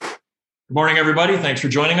Good morning, everybody. Thanks for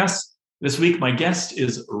joining us. This week, my guest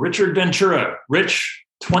is Richard Ventura. Rich,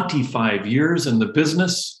 25 years in the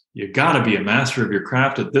business. You got to be a master of your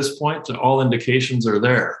craft at this point. All indications are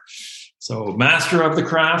there. So master of the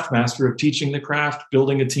craft, master of teaching the craft,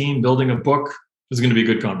 building a team, building a book. This is going to be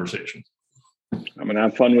a good conversation. I'm going to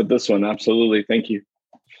have fun with this one. Absolutely. Thank you.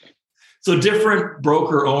 So different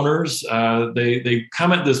broker owners, they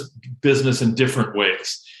come at this business in different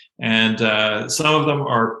ways. And some of them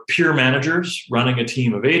are pure managers running a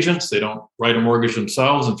team of agents. They don't write a mortgage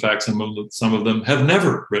themselves. In fact, some of them have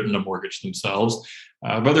never written a mortgage themselves,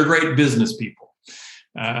 but they're great business people.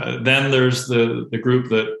 Then there's the group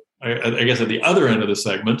that I guess at the other end of the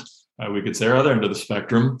segment, we could say, or other end of the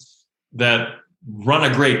spectrum, that run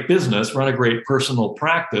a great business, run a great personal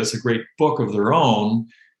practice, a great book of their own,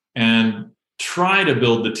 and try to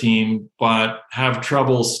build the team, but have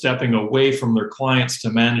trouble stepping away from their clients to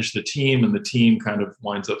manage the team, and the team kind of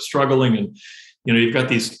winds up struggling. And you've got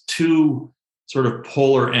these two sort of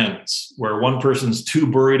polar ends where one person's too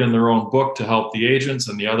buried in their own book to help the agents,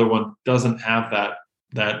 and the other one doesn't have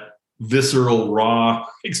that visceral, raw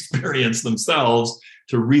experience themselves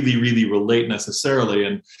to really relate necessarily.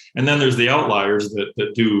 And then there's the outliers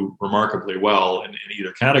that do remarkably well in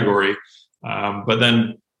either category. But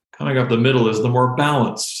then coming up the middle is the more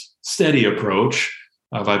balanced, steady approach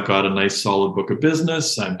of I've got a nice solid book of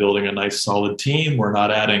business. I'm building a nice solid team. We're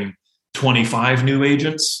not adding 25 new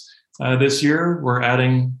agents this year. We're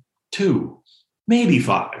adding 2, maybe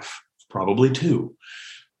 5, probably 2.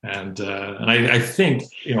 And I think,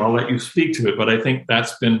 I'll let you speak to it, but I think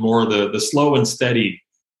that's been more the slow and steady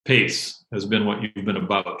pace has been what you've been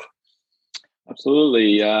about.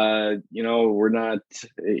 Absolutely. We're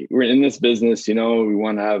in this business, we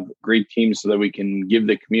want to have great teams so that we can give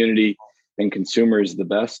the community and consumers the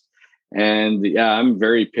best. And I'm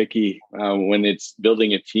very picky when it's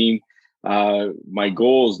building a team. My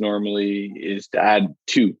goals normally is to add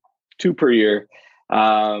two per year,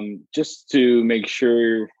 just to make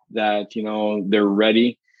sure that, they're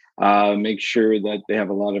ready, make sure that they have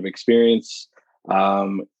a lot of experience.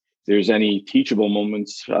 There's any teachable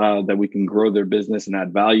moments that we can grow their business and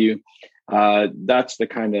add value. That's the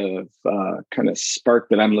kind of spark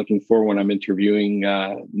that I'm looking for when I'm interviewing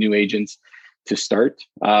new agents to start.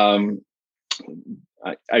 I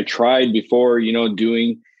tried before,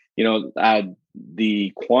 doing, add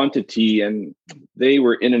the quantity, and they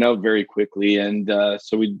were in and out very quickly. And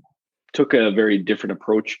so we took a very different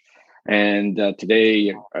approach. And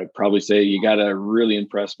today, I'd probably say you got to really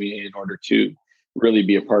impress me in order to really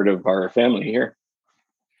be a part of our family here.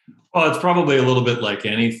 Well, it's probably a little bit like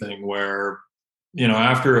anything where,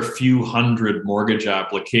 after a few hundred mortgage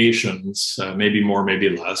applications, maybe more, maybe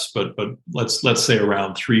less, but let's say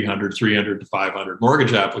around 300 to 500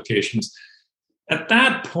 mortgage applications, at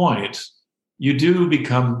that point, you do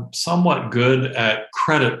become somewhat good at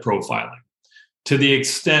credit profiling, to the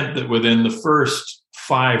extent that within the first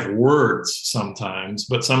 5 words sometimes,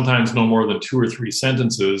 but sometimes no more than 2 or 3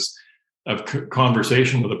 sentences of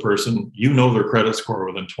conversation with a person, their credit score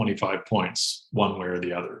within 25 points, one way or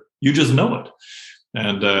the other. You just know it.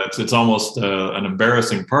 And it's almost an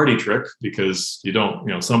embarrassing party trick, because you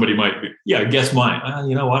don't, somebody might be, guess mine.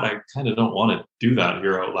 You know what? I kind of don't want to do that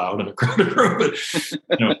here out loud in a crowded room. But,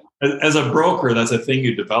 as a broker, that's a thing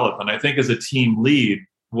you develop. And I think as a team lead,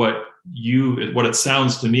 what it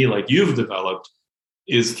sounds to me like you've developed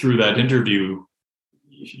is through that interview,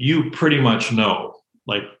 you pretty much know,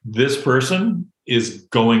 like, this person is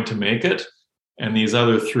going to make it, and these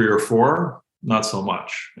other 3 or 4, not so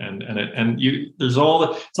much. It's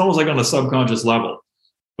almost like on a subconscious level,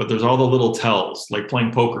 but there's all the little tells, like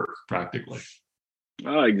playing poker practically.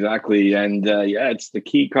 Oh, exactly. And it's the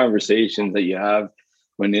key conversations that you have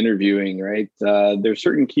when interviewing, right? There's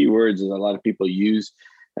certain keywords that a lot of people use,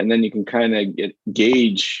 and then you can kind of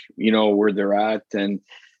gauge, where they're at, and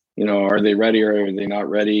are they ready or are they not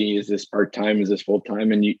ready? Is this part-time? Is this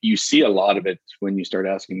full-time? And you see a lot of it when you start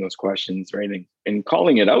asking those questions, right? And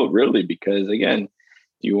calling it out, really, because again,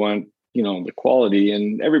 you want, the quality,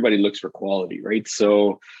 and everybody looks for quality, right?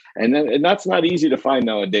 So, and that's not easy to find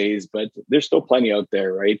nowadays, but there's still plenty out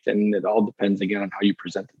there, right? And it all depends again on how you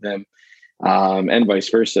present to them, and vice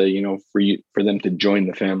versa, for them to join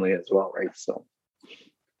the family as well, right? So.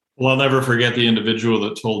 Well, I'll never forget the individual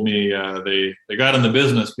that told me they got in the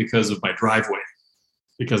business because of my driveway,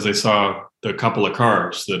 because they saw the couple of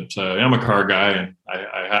cars that I'm a car guy. And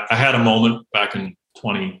I had a moment back in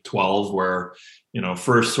 2012 where,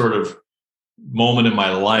 first sort of moment in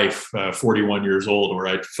my life, 41 years old, where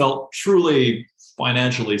I felt truly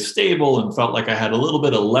financially stable and felt like I had a little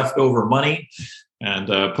bit of leftover money and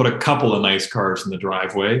put a couple of nice cars in the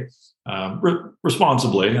driveway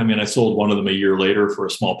responsibly. I mean, I sold one of them a year later for a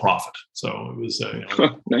small profit. So it was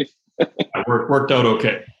Nice. it worked out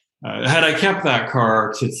okay. Had I kept that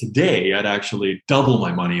car to today, I'd actually double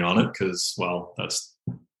my money on it because, well, that's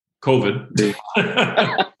COVID.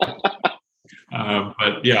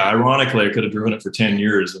 But yeah, ironically, I could have driven it for 10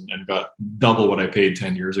 years and got double what I paid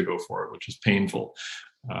 10 years ago for it, which is painful.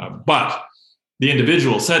 But the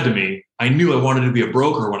individual said to me, I knew I wanted to be a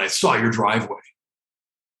broker when I saw your driveway.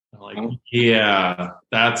 I'm like, yeah,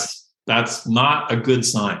 that's not a good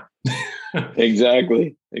sign.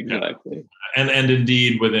 Exactly. Yeah. And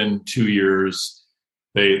indeed, within 2 years,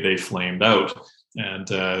 they flamed out.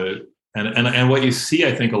 And what you see,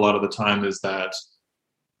 I think, a lot of the time is that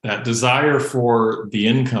desire for the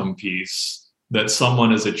income piece that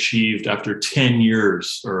someone has achieved after 10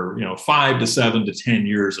 years or 5 to 7 to 10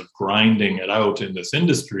 years of grinding it out in this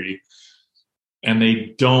industry, and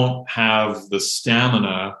they don't have the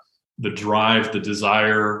stamina, the drive, the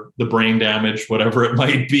desire, the brain damage, whatever it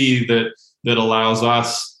might be, that allows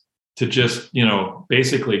us to just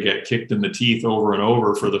basically get kicked in the teeth over and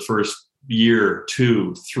over for the first year,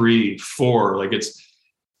 2, 3, 4. Like it's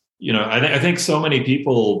I think so many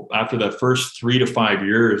people after that first 3 to 5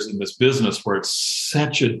 years in this business where it's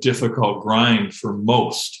such a difficult grind for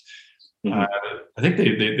most, I think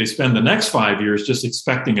they spend the next 5 years just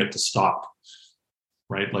expecting it to stop,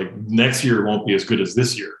 right? Like next year won't be as good as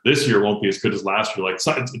this year. This year won't be as good as last year. Like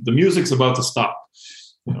the music's about to stop,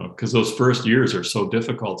 because those first years are so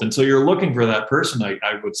difficult. And so you're looking for that person,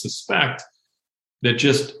 I would suspect, that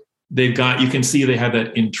just you can see they have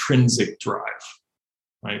that intrinsic drive.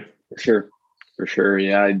 Right. For sure.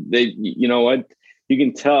 Yeah. You know what, you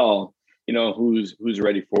can tell, who's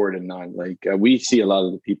ready for it and not. Like we see a lot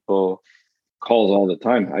of the people calls all the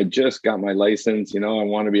time. I just got my license. I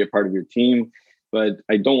want to be a part of your team, but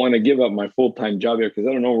I don't want to give up my full-time job here because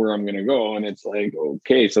I don't know where I'm going to go. And it's like,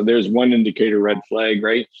 okay, so there's one indicator, red flag,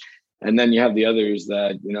 right? And then you have the others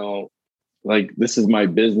that, like, this is my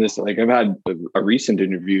business. Like I've had a recent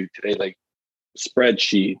interview today, like,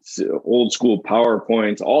 spreadsheets, old school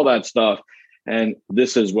PowerPoints, all that stuff. And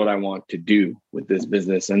this is what I want to do with this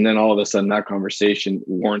business. And then all of a sudden that conversation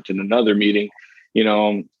warranted another meeting,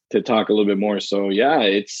 to talk a little bit more. So yeah,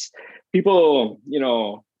 it's people,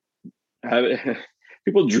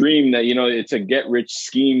 people dream that, it's a get rich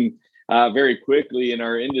scheme very quickly in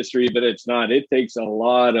our industry, but it's not. It takes a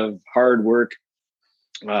lot of hard work,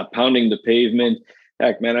 pounding the pavement.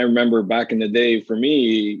 Heck, man, I remember back in the day for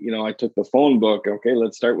me, I took the phone book. Okay,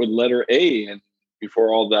 let's start with letter A. And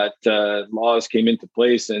before all that laws came into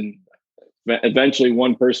place, and eventually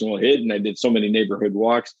one person will hit, and I did so many neighborhood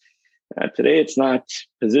walks. Today, it's not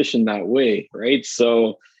positioned that way, right?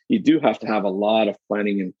 So you do have to have a lot of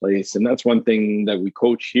planning in place. And that's one thing that we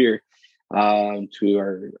coach here to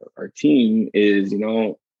our team is,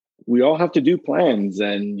 we all have to do plans,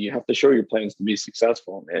 and you have to show your plans to be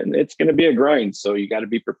successful, and it's going to be a grind. So you got to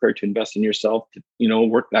be prepared to invest in yourself to,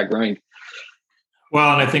 work that grind.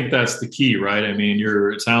 Well, and I think that's the key, right? I mean,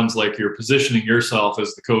 it sounds like you're positioning yourself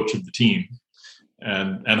as the coach of the team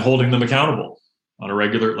and holding them accountable on a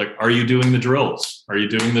regular, like, are you doing the drills? Are you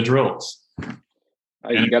doing the drills?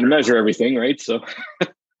 You got to measure everything, right? So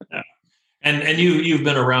yeah. And you've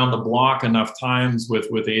been around the block enough times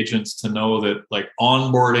with agents to know that, like,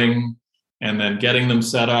 onboarding and then getting them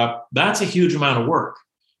set up, that's a huge amount of work.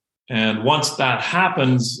 And once that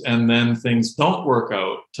happens and then things don't work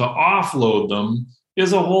out, to offload them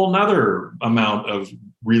is a whole nother amount of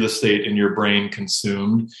real estate in your brain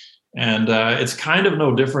consumed. And it's kind of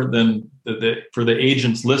no different than for the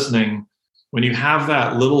agents listening, when you have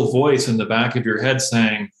that little voice in the back of your head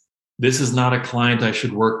saying, this is not a client I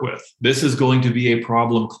should work with. This is going to be a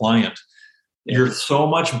problem client. Yes. You're so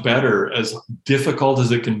much better, as difficult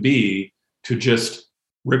as it can be, to just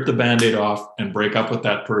rip the Band-Aid off and break up with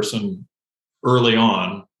that person early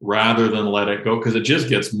on rather than let it go, because it just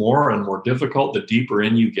gets more and more difficult the deeper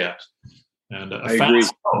in you get. And a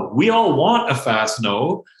fast no. We all want a fast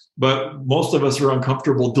no, but most of us are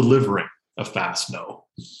uncomfortable delivering a fast no.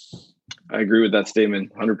 I agree with that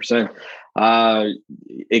statement 100%.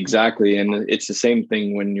 Exactly. And it's the same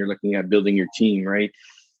thing when you're looking at building your team, right?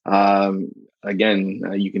 Again,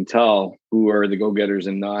 you can tell who are the go-getters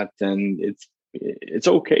and not, and it's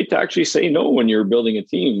okay to actually say no when you're building a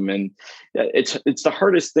team. And it's the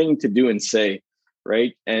hardest thing to do and say,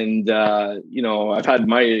 right? And, I've had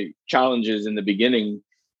my challenges in the beginning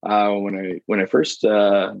when I first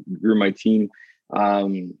grew my team.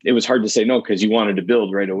 It was hard to say no because you wanted to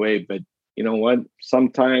build right away, but you know what?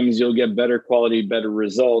 Sometimes you'll get better quality, better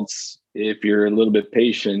results if you're a little bit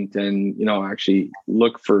patient and, actually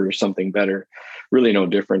look for something better, really no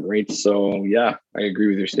different, right? So yeah, I agree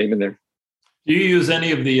with your statement there. Do you use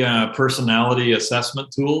any of the personality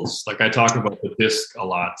assessment tools? Like I talk about the DISC a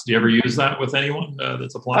lot. Do you ever use that with anyone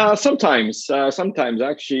that's applying? Sometimes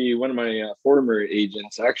actually one of my former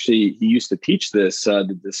agents, actually, he used to teach this,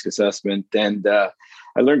 the DISC assessment, and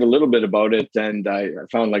I learned a little bit about it. And I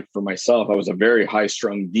found, like, for myself, I was a very high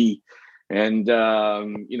strung D. And,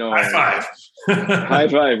 High five. high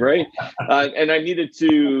five, right? And I needed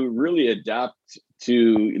to really adapt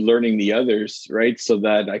to learning the others, right? So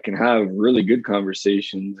that I can have really good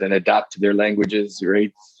conversations and adapt to their languages,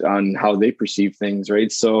 right? On how they perceive things,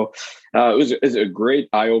 right? So it was a great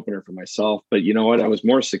eye opener for myself. But you know what? I was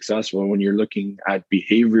more successful when you're looking at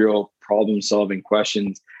behavioral problem solving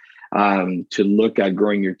questions, to look at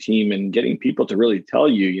growing your team and getting people to really tell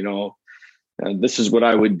you, this is what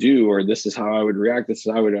I would do, or this is how I would react. This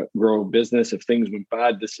is how I would grow a business. If things went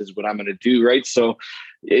bad, this is what I'm going to do. Right. So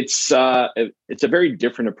it's a very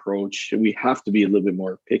different approach. We have to be a little bit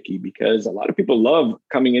more picky because a lot of people love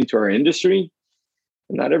coming into our industry,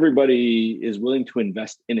 and not everybody is willing to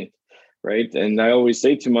invest in it. Right. And I always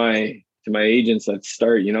say to my agents that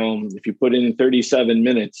start, if you put in 37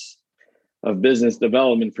 minutes of business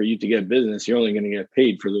development for you to get business, you're only going to get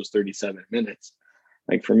paid for those 37 minutes.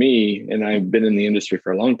 Like for me, and I've been in the industry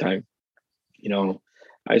for a long time,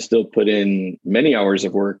 I still put in many hours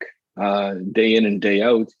of work, day in and day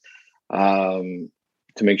out, to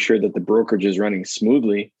make sure that the brokerage is running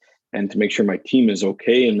smoothly and to make sure my team is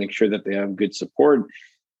okay and make sure that they have good support.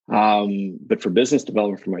 But for business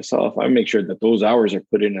development for myself, I make sure that those hours are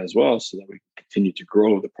put in as well so that we continue to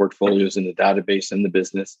grow the portfolios in the database and the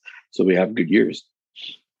business so we have good years.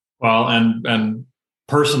 Well, and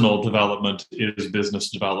personal development is business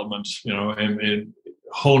development, and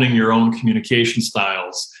honing your own communication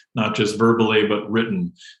styles, not just verbally, but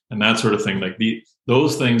written and that sort of thing. Like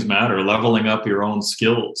those things matter, leveling up your own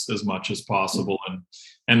skills as much as possible.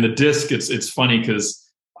 And the DISC, it's funny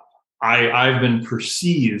because I've been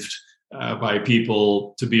perceived by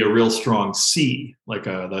people to be a real strong C, like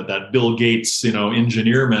that Bill Gates,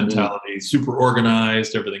 engineer mentality, super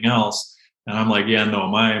organized, everything else. And I'm like, yeah, no,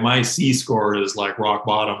 my C score is like rock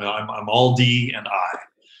bottom. I'm all D and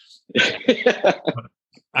I.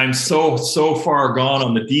 I'm so far gone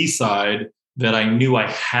on the D side that I knew I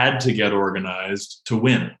had to get organized to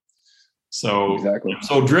win. So exactly. I'm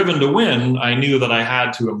so driven to win, I knew that I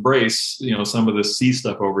had to embrace, some of this C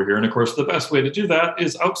stuff over here. And of course, the best way to do that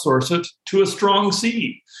is outsource it to a strong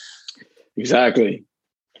C. Exactly.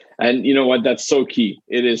 And you know what? That's so key.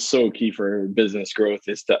 It is so key for business growth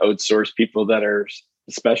is to outsource people that are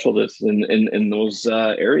specialists in those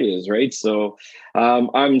areas, right? So I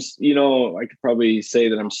could probably say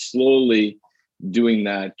that I'm slowly doing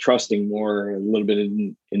that, trusting more a little bit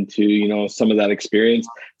into, some of that experience.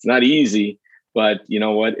 It's not easy, but you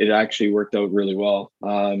know what? It actually worked out really well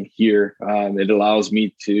here. It allows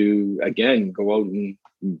me to, again, go out and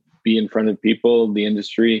be in front of people, the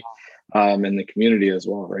industry, and the community as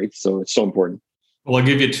well, right? So it's so important. Well, I'll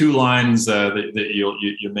give you two lines that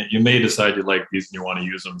you may decide you like these and you want to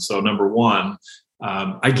use them. So number one,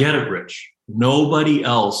 I get it, Rich. Nobody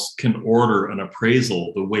else can order an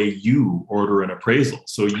appraisal the way you order an appraisal.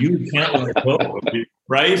 So you can't let go,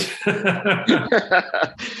 right?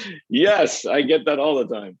 Yes, I get that all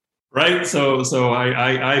the time. Right. So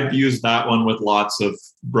I've used that one with lots of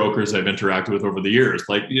brokers I've interacted with over the years,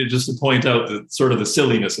 like just to point out the sort of the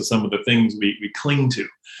silliness of some of the things we cling to.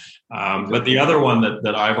 But the other one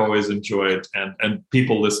that I've always enjoyed, and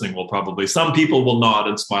people listening will probably, some people will nod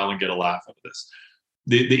and smile and get a laugh out of this.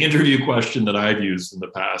 The interview question that I've used in the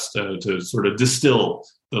past to sort of distill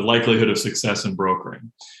the likelihood of success in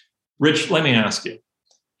brokering. Rich, let me ask you,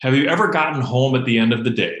 have you ever gotten home at the end of the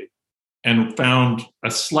day and found a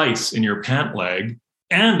slice in your pant leg,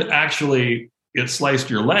 and actually it sliced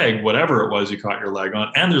your leg, whatever it was you caught your leg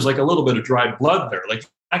on, and there's like a little bit of dried blood there, like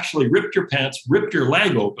actually ripped your pants, ripped your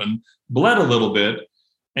leg open, bled a little bit,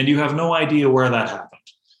 and you have no idea where that happened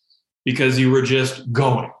because you were just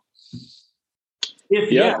going.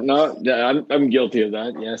 I'm guilty of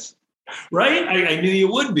that. Yes. Right? I knew you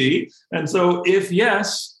would be. And so if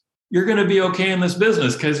yes, you're going to be okay in this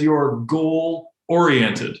business because you're goal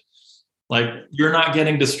oriented. Like you're not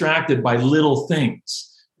getting distracted by little things.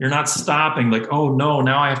 You're not stopping like, oh no,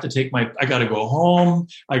 now I have to I got to go home.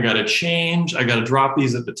 I got to change. I got to drop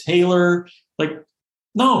these at the tailor. Like,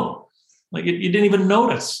 no, like you didn't even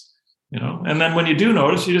notice, and then when you do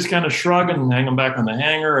notice, you just kind of shrug and hang them back on the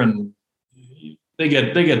hanger and they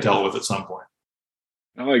get dealt with at some point.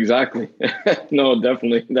 Oh, exactly. No,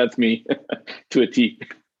 definitely. That's me to a T.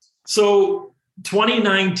 So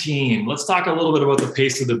 2019, let's talk a little bit about the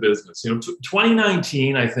pace of the business.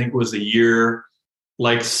 2019, I think, was a year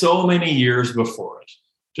like so many years before it,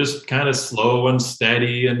 just kind of slow and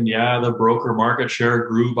steady. And yeah, the broker market share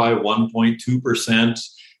grew by 1.2%.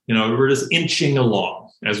 We're just inching along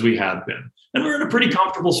as we had been. And we're in a pretty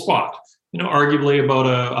comfortable spot, arguably about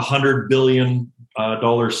a $100 billion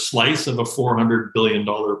slice of a $400 billion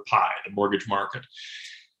pie, the mortgage market.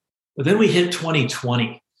 But then we hit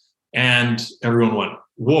 2020 and everyone went,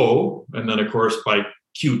 whoa. And then, of course, by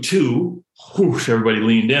Q2, whoosh, everybody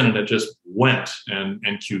leaned in and it just went, and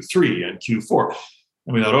Q3 and Q4.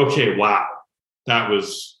 And we thought, okay, wow, that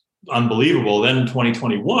was unbelievable. Then in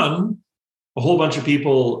 2021, a whole bunch of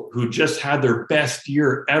people who just had their best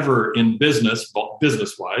year ever in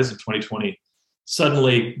business-wise in 2020,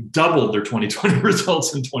 suddenly doubled their 2020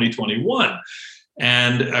 results in 2021.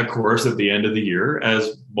 And of course, at the end of the year,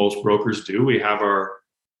 as most brokers do, we have our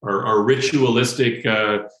ritualistic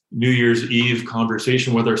New Year's Eve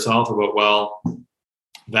conversation with ourselves about, well,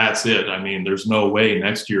 that's it. I mean, there's no way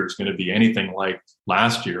next year is going to be anything like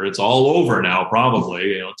last year. It's all over now,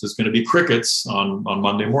 probably. It's just going to be crickets on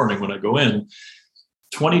Monday morning when I go in.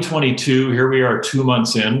 2022, here we are 2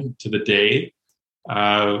 months in to the day.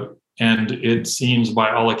 And it seems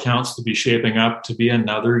by all accounts to be shaping up to be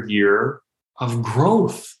another year of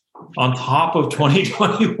growth on top of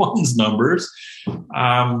 2021's numbers.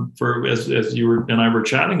 As you and I were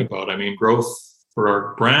chatting about, I mean, growth for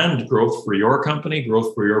our brand, growth for your company,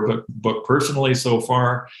 growth for your book personally so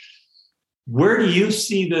far. Where do you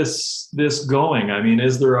see this going? I mean,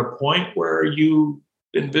 is there a point where you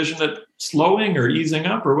envision it slowing or easing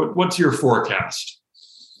up, or what's your forecast?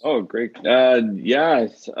 Oh, great.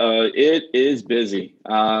 It is busy.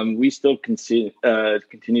 We still continue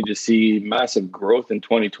to see massive growth in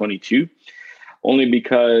 2022, only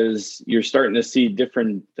because you're starting to see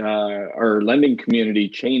our lending community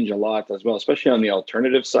change a lot as well, especially on the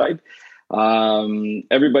alternative side.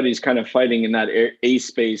 Everybody's kind of fighting in that A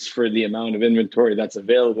space for the amount of inventory that's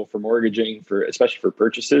available for mortgaging, especially for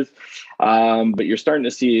purchases. But you're starting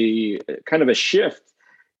to see kind of a shift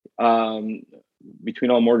between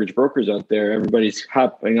all mortgage brokers out there. Everybody's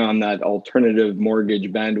hopping on that alternative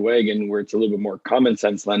mortgage bandwagon where it's a little bit more common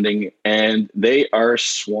sense lending, and they are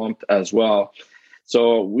swamped as well.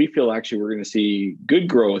 So we feel actually we're going to see good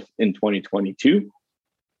growth in 2022.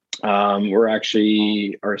 We're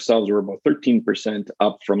actually we're about 13%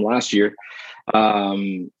 up from last year.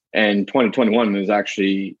 And 2021 was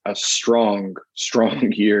actually a strong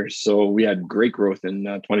year. So we had great growth in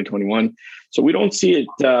 2021. So we don't see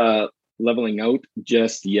it leveling out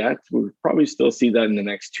just yet. We'll probably still see that in the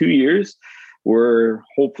next 2 years, where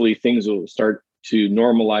hopefully things will start to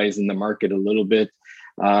normalize in the market a little bit,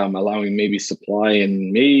 allowing maybe supply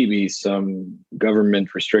and maybe some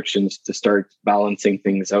government restrictions to start balancing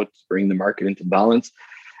things out, to bring the market into balance.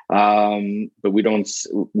 But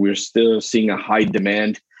we're still seeing a high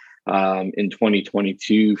demand in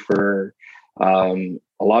 2022 for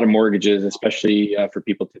a lot of mortgages, especially for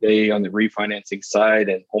people today on the refinancing side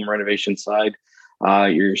and home renovation side.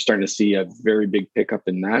 You're starting to see a very big pickup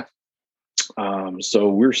in that. So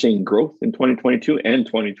we're seeing growth in 2022 and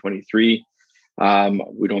 2023.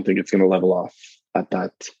 We don't think it's going to level off at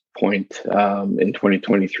that point in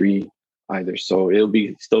 2023 either. So it'll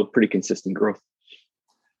be still pretty consistent growth.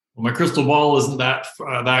 Well, my crystal ball isn't that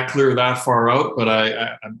clear, that far out, but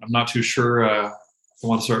I'm not too sure. I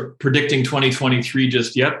want to start predicting 2023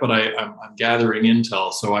 just yet, but I'm gathering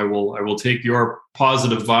intel, so I will take your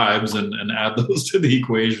positive vibes and add those to the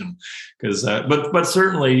equation. Because, but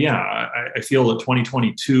certainly, yeah, I feel that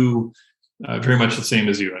 2022 very much the same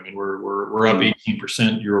as you. I mean, we're up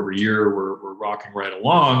 18% year over year. We're rocking right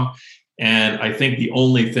along, and I think the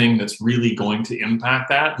only thing that's really going to impact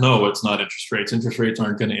that, no, it's not interest rates. Interest rates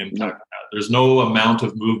aren't going to impact that. There's no amount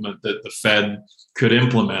of movement that the Fed could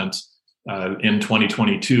implement in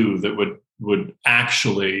 2022 that would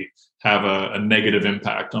actually have a negative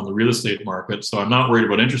impact on the real estate market. So I'm not worried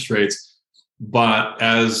about interest rates. But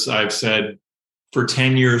as I've said for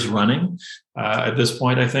 10 years running, at this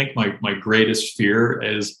point, I think my greatest fear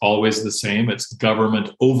is always the same. It's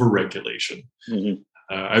government overregulation. Mm-hmm.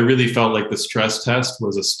 I really felt like the stress test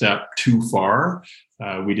was a step too far.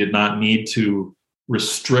 We did not need to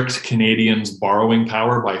restrict Canadians' borrowing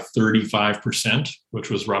power by 35%, which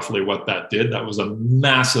was roughly what that did. That was a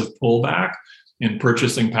massive pullback in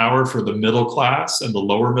purchasing power for the middle class and the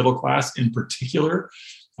lower middle class in particular.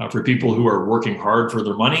 For people who are working hard for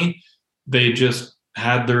their money, they just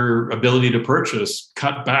had their ability to purchase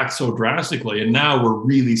cut back so drastically. And now we're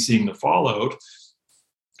really seeing the fallout.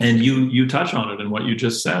 And you touch on it in what you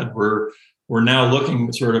just said. We're we're now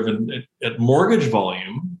looking sort of at mortgage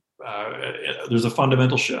volume. There's a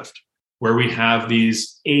fundamental shift where we have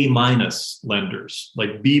these A- lenders,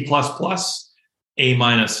 like B++, A-,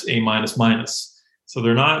 A-. So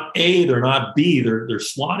they're not A, they're not B, they're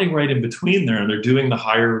slotting right in between there, and they're doing the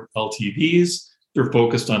higher LTVs. They're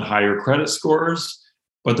focused on higher credit scores,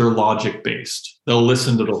 but they're logic-based. They'll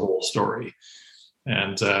listen to the whole story.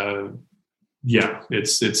 And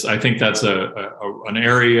it's. I think that's an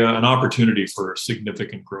area, an opportunity for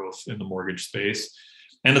significant growth in the mortgage space,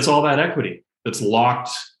 and it's all that equity that's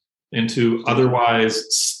locked into otherwise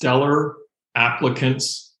stellar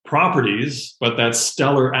applicants' properties, but that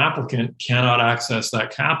stellar applicant cannot access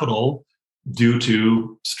that capital due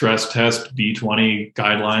to stress test B20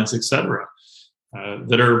 guidelines, et cetera,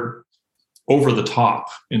 that are over the top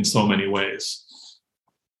in so many ways.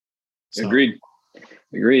 So. Agreed.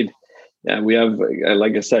 Yeah, we have,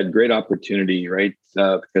 like I said, great opportunity, right?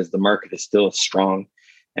 Because the market is still strong,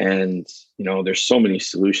 and there's so many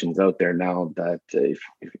solutions out there now that if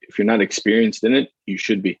you're not experienced in it, you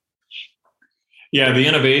should be. Yeah, the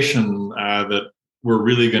innovation that we're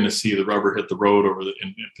really going to see the rubber hit the road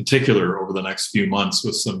in particular over the next few months,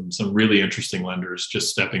 with some really interesting lenders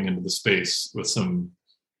just stepping into the space with some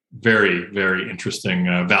very, very interesting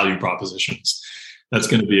value propositions. That's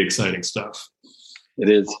going to be exciting stuff. It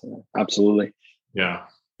is. Absolutely. Yeah.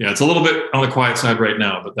 It's a little bit on the quiet side right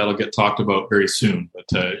now, but that'll get talked about very soon. But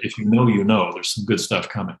if there's some good stuff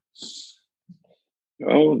coming.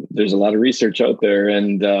 Oh, there's a lot of research out there,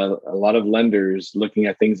 and a lot of lenders looking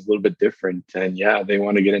at things a little bit different. And they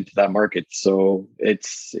want to get into that market. So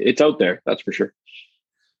it's out there. That's for sure.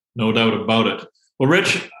 No doubt about it. Well,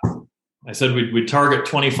 Rich, I said we'd target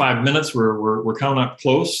 25 minutes. We're coming up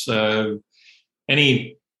close.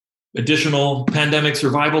 Any additional pandemic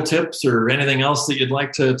survival tips or anything else that you'd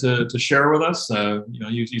like to share with us?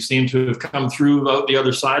 You seem to have come through the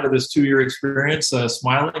other side of this 2-year experience,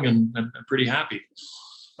 smiling and pretty happy.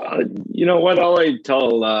 You know what? All I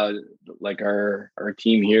tell like our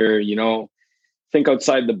team here, think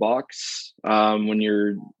outside the box when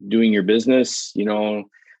you're doing your business.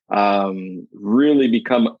 Really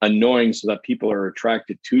become annoying so that people are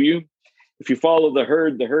attracted to you. If you follow the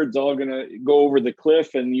herd's all going to go over the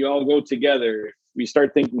cliff and you all go together. If we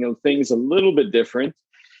start thinking of things a little bit different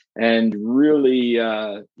and really,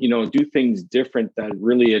 do things different that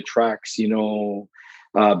really attracts,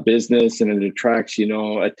 business, and it attracts,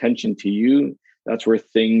 attention to you, that's where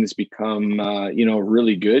things become,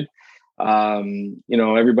 really good.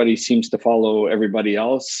 Everybody seems to follow everybody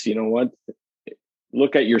else. You know what?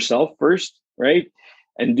 Look at yourself first, right?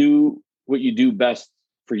 And do what you do best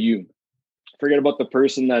for you. Forget about the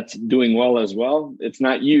person that's doing well as well. It's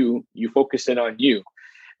not you. You focus in on you.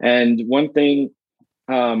 And one thing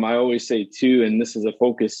I always say too, and this is a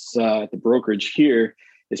focus at the brokerage here,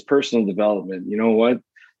 is personal development. You know what?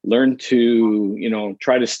 Learn to,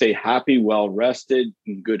 try to stay happy, well rested,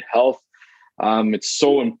 in good health. It's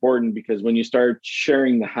so important because when you start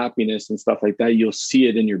sharing the happiness and stuff like that, you'll see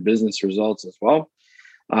it in your business results as well.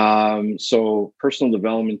 So personal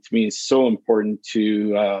development to me is so important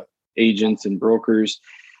to agents and brokers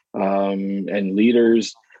and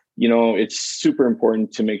leaders. It's super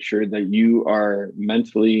important to make sure that you are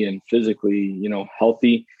mentally and physically,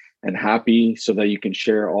 healthy and happy, so that you can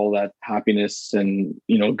share all that happiness and,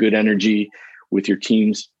 good energy with your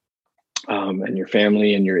teams and your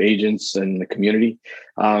family and your agents and the community.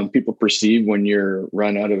 People perceive when you're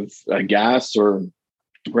run out of gas or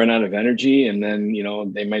run out of energy, and then,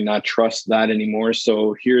 they might not trust that anymore.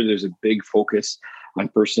 So here there's a big focus on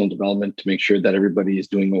personal development to make sure that everybody is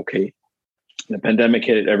doing okay. The pandemic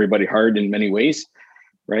hit everybody hard in many ways,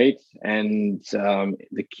 right? And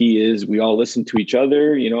the key is we all listen to each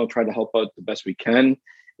other, try to help out the best we can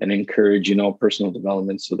and encourage, personal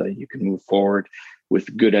development so that you can move forward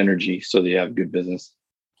with good energy so that you have good business.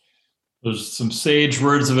 There's some sage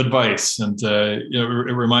words of advice. And,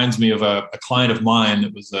 it reminds me of a client of mine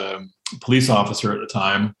that was a police officer at the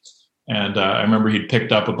time. And I remember he'd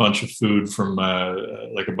picked up a bunch of food from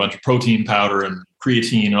like a bunch of protein powder and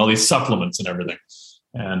creatine and all these supplements and everything.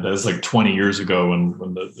 And it was like 20 years ago when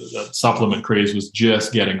the supplement craze was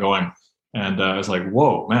just getting going. And I was like,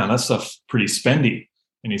 whoa, man, that stuff's pretty spendy.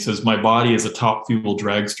 And he says, my body is a top fuel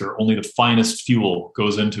dragster. Only the finest fuel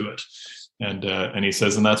goes into it. And he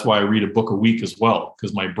says, and that's why I read a book a week as well,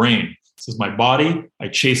 because my brain says, my body, I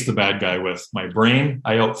chase the bad guy with. My brain,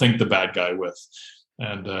 I outthink the bad guy with.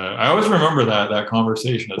 And I always remember that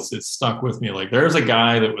conversation. It's stuck with me. Like, there's a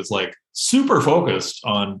guy that was like super focused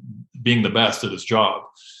on being the best at his job.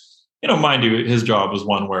 Mind you, his job was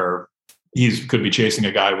one where he could be chasing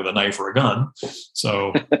a guy with a knife or a gun.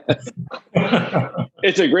 So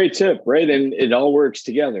it's a great tip, right? And it all works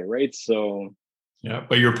together, right? So yeah,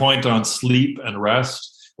 but your point on sleep and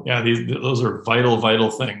rest, yeah, those are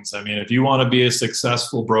vital things. I mean, if you want to be a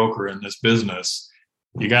successful broker in this business,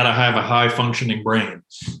 you got to have a high functioning brain.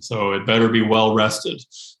 So it better be well rested.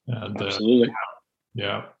 And absolutely.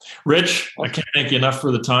 Yeah. Rich, I can't thank you enough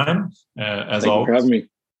for the time. As Thank always. you for having me.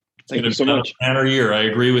 Thank you so much. Banner year. I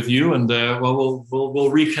agree with you. And we'll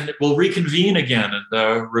reconvene again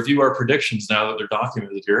and review our predictions now that they're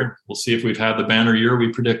documented here. And we'll see if we've had the banner year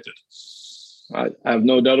we predicted. I have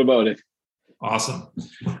no doubt about it. Awesome.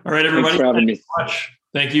 All right, everybody. Thanks for having me. So much.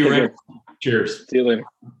 Thank you, Rick. Cheers. See you later.